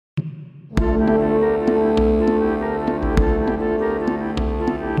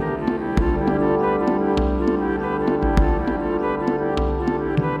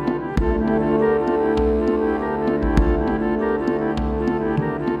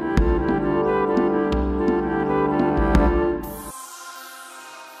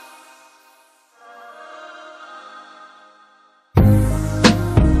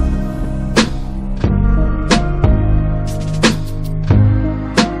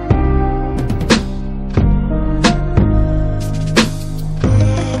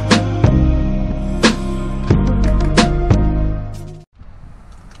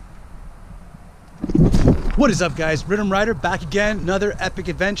What is up, guys? Rhythm Rider back again, another epic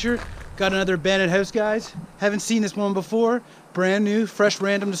adventure. Got another abandoned house, guys. Haven't seen this one before. Brand new, fresh,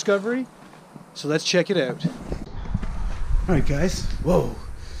 random discovery. So let's check it out. All right, guys. Whoa.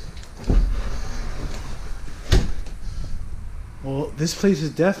 Well, this place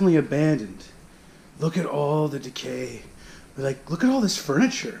is definitely abandoned. Look at all the decay. Like, look at all this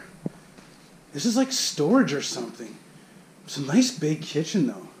furniture. This is like storage or something. It's a nice big kitchen,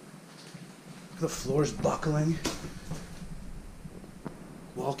 though. The floor's buckling.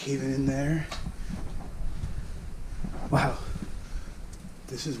 Wall caving in there. Wow.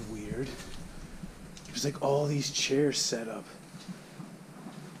 This is weird. There's like all these chairs set up.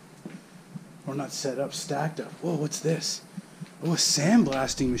 Or not set up, stacked up. Whoa, what's this? Oh, a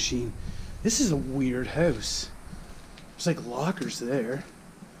sandblasting machine. This is a weird house. There's like lockers there.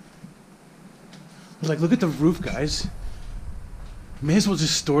 Like, look at the roof, guys. May as well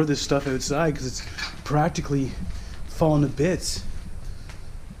just store this stuff outside because it's practically falling to bits.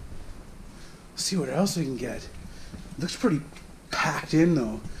 Let's see what else we can get. Looks pretty packed in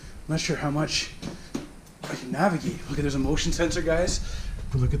though. I'm not sure how much I can navigate. Look at, there's a motion sensor, guys.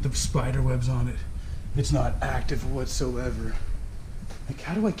 But look at the spider webs on it. It's not active whatsoever. Like,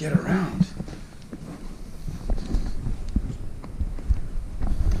 how do I get around?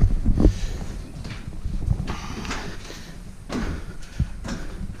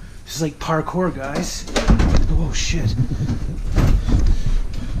 This is like parkour, guys. Oh shit.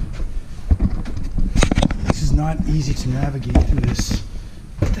 This is not easy to navigate through this.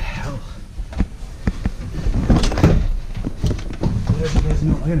 What the hell? As you guys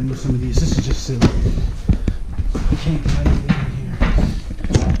know, I gotta move some of these. This is just silly. I can't get anything in here.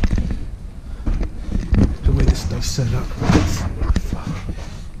 The way this stuff's set up.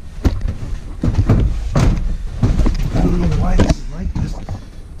 I don't know why this is like this.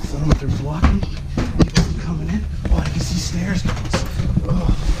 I don't know if they're blocking people from coming in. Oh, I can see stairs, guys.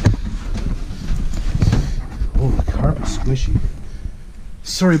 Oh, the carpet's squishy.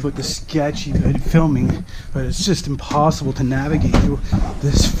 Sorry about the sketchy filming, but it's just impossible to navigate through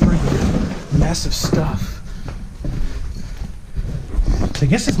this friggin' mess of stuff. So I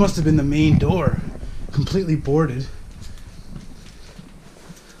guess this must have been the main door, completely boarded.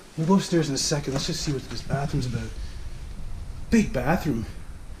 We'll go upstairs in a second. Let's just see what this bathroom's about. Big bathroom.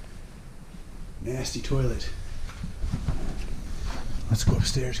 Nasty toilet. Let's go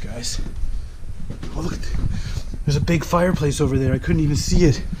upstairs, guys. Oh, look at that. There's a big fireplace over there. I couldn't even see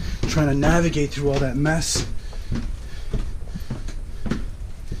it. I'm trying to navigate through all that mess.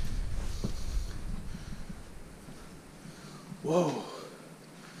 Whoa.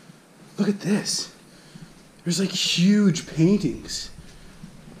 Look at this. There's like huge paintings.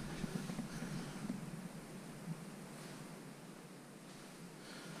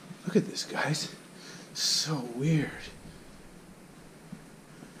 Look at this, guys. So weird.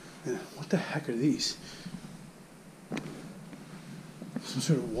 And what the heck are these? Some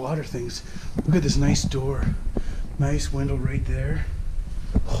sort of water things. Look at this nice door. Nice window right there.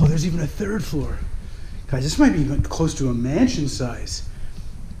 Oh, there's even a third floor. Guys, this might be even close to a mansion size.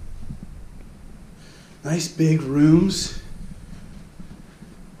 Nice big rooms.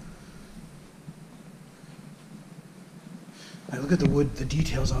 Now look at the wood, the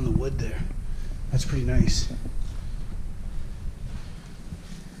details on the wood there. That's pretty nice.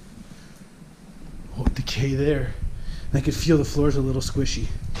 Oh, decay there. And I could feel the floor's a little squishy.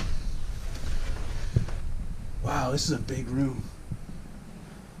 Wow, this is a big room.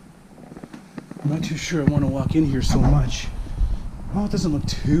 I'm not too sure I want to walk in here so much. Oh, it doesn't look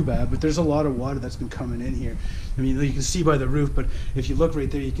too bad, but there's a lot of water that's been coming in here. I mean, you can see by the roof, but if you look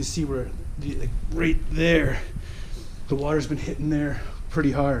right there, you can see where, like, right there, the water's been hitting there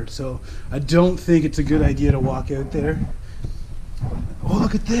pretty hard. So I don't think it's a good idea to walk out there. Oh,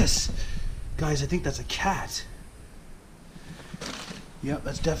 look at this. Guys, I think that's a cat. Yep,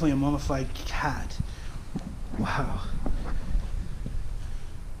 that's definitely a mummified cat. Wow.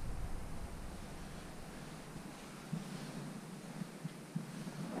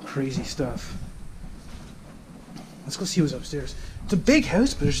 Crazy stuff. Let's go see what's upstairs. It's a big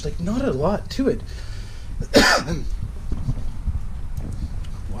house, but there's like not a lot to it.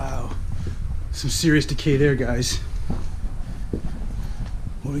 Wow. Some serious decay there, guys.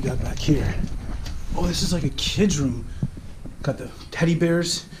 What do we got back here? Oh, this is like a kid's room. Got the teddy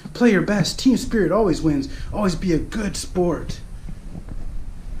bears. Play your best. Team spirit always wins. Always be a good sport.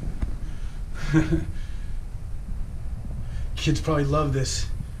 Kids probably love this.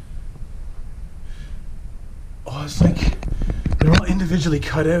 Oh, it's like they're all individually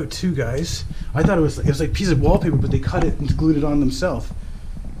cut out too, guys. I thought it was like a piece of wallpaper, but they cut it and glued it on themselves.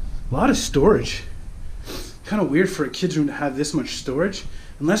 A lot of storage. kind of weird for a kid's room to have this much storage,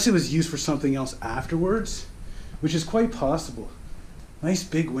 unless it was used for something else afterwards, which is quite possible. Nice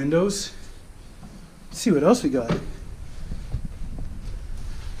big windows. Let's see what else we got.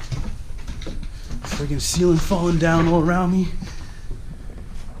 Friggin' ceiling falling down all around me.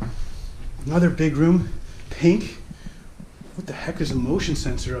 Another big room, pink. What the heck is a motion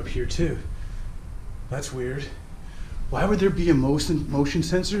sensor up here too? That's weird. Why would there be a motion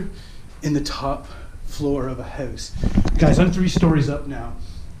sensor in the top floor of a house? Guys, I'm 3 stories up now.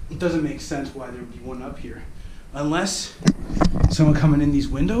 It doesn't make sense why there would be one up here. Unless someone coming in these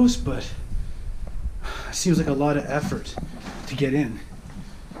windows, but it seems like a lot of effort to get in.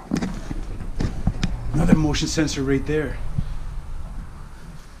 Another motion sensor right there.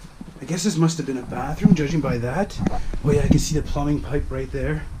 I guess this must have been a bathroom, judging by that. Oh yeah, I can see the plumbing pipe right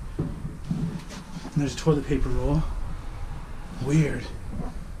there. And there's a toilet paper roll. Weird,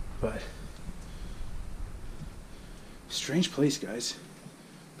 but strange place, guys.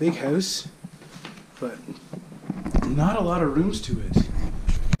 Big house, but not a lot of rooms to it.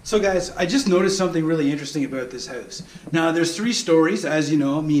 So guys, I just noticed something really interesting about this house. Now there's 3 stories, as you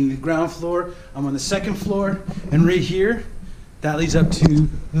know. I mean, the ground floor, I'm on the 2nd floor, and right here, that leads up to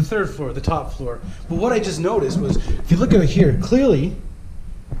the 3rd floor, the top floor. But what I just noticed was, if you look out here, clearly,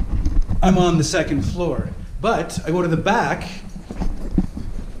 I'm on the 2nd floor. But I go to the back,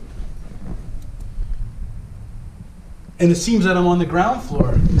 and it seems that I'm on the ground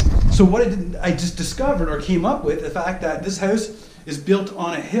floor. So what I just discovered or came up with, the fact that this house is built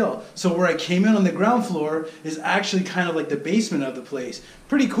on a hill. So where I came in on the ground floor is actually kind of like the basement of the place.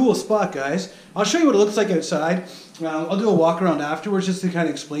 Pretty cool spot, guys. I'll show you what it looks like outside. I'll do a walk around afterwards just to kind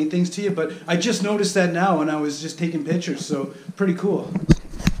of explain things to you, but I just noticed that now when I was just taking pictures, so pretty cool.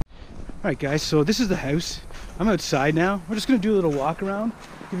 Alright guys, so this is the house. I'm outside now. We're just going to do a little walk around,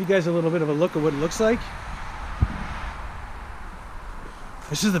 give you guys a little bit of a look at what it looks like.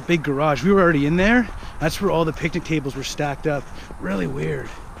 This is the big garage. We were already in there. That's where all the picnic tables were stacked up. Really weird.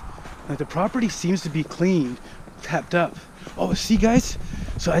 Like the property seems to be cleaned, kept up. Oh, see guys?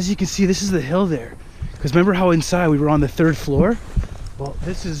 So as you can see, this is the hill there. Because remember how inside we were on the 3rd floor? Well,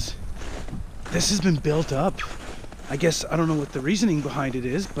 this has been built up. I guess, I don't know what the reasoning behind it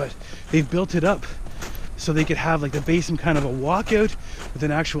is, but they've built it up so they could have like the basement kind of a walkout with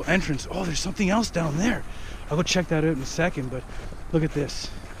an actual entrance. Oh, there's something else down there. I'll go check that out in a second, but look at this.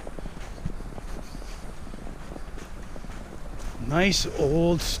 Nice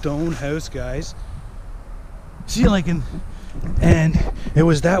old stone house, guys. See, like and it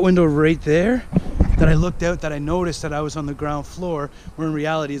was that window right there that I looked out that I noticed that I was on the ground floor, where in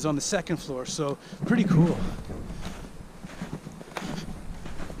reality it's on the 2nd floor. So pretty cool.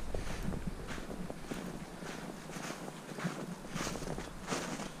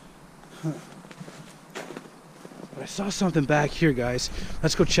 Huh. But I saw something back here, guys.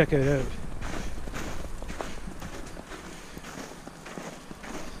 Let's go check it out.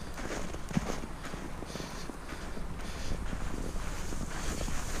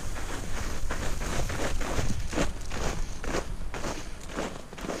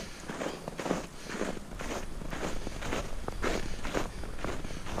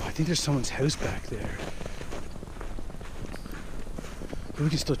 I think there's someone's house back there. But we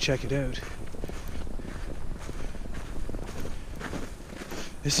can still check it out.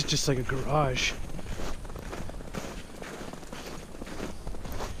 This is just like a garage.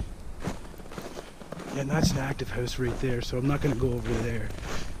 Yeah, and that's an active house right there, so I'm not going to go over there.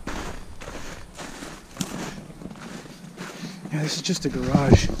 Yeah, this is just a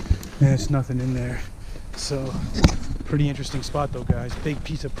garage. And it's nothing in there. So, pretty interesting spot though, guys. Big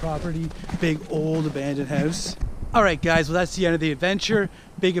piece of property, big old abandoned house. Alright guys, well that's the end of the adventure.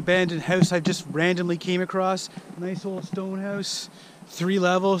 Big abandoned house I just randomly came across. Nice old stone house, 3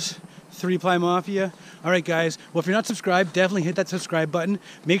 levels, 3-ply mafia. Alright guys, well if you're not subscribed, definitely hit that subscribe button.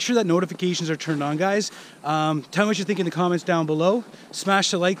 Make sure that notifications are turned on, guys. Tell me what you think in the comments down below.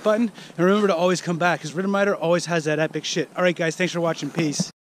 Smash the like button, and remember to always come back, because Rhythm Rider always has that epic shit. Alright guys, thanks for watching, peace.